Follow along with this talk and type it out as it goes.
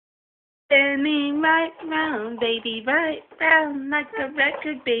Spinning right round, baby, right round, like a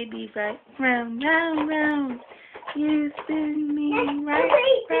record, baby, right round, round, round. You spin me right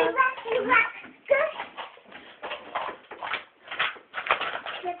round.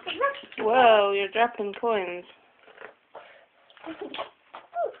 Whoa, you're dropping coins.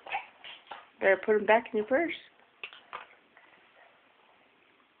 Better put them back in your purse.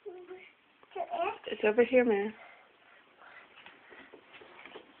 It's over here, man.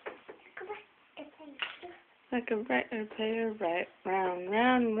 Like a record player, right round,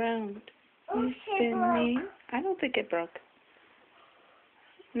 round, round. You spin me. I don't think it broke.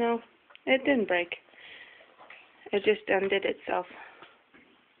 No, it didn't break. It just undid itself.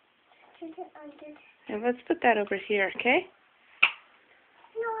 And let's put that over here, okay?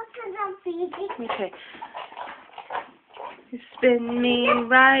 Okay. You spin me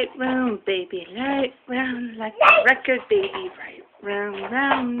right round, baby, right round, like a record, baby, right round,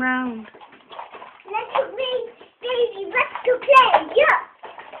 round, round. Let's play, baby, let's go play, yeah.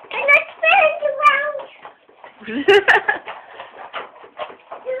 And let's spin it around.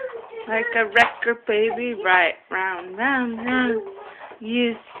 Like a record, baby, right round, round, round.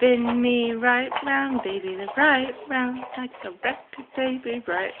 You spin me right round, baby, right round, like a record, baby,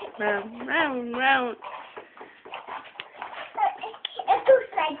 right round, round, round. It goes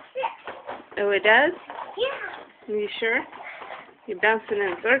like this. Oh, it does? Yeah. Are you sure? You're bouncing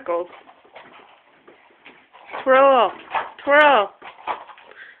in circles. Twirl, twirl,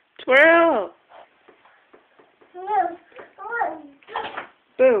 twirl.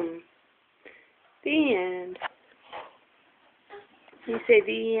 Boom. The end. You say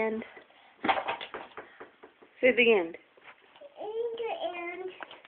the end. Say the end.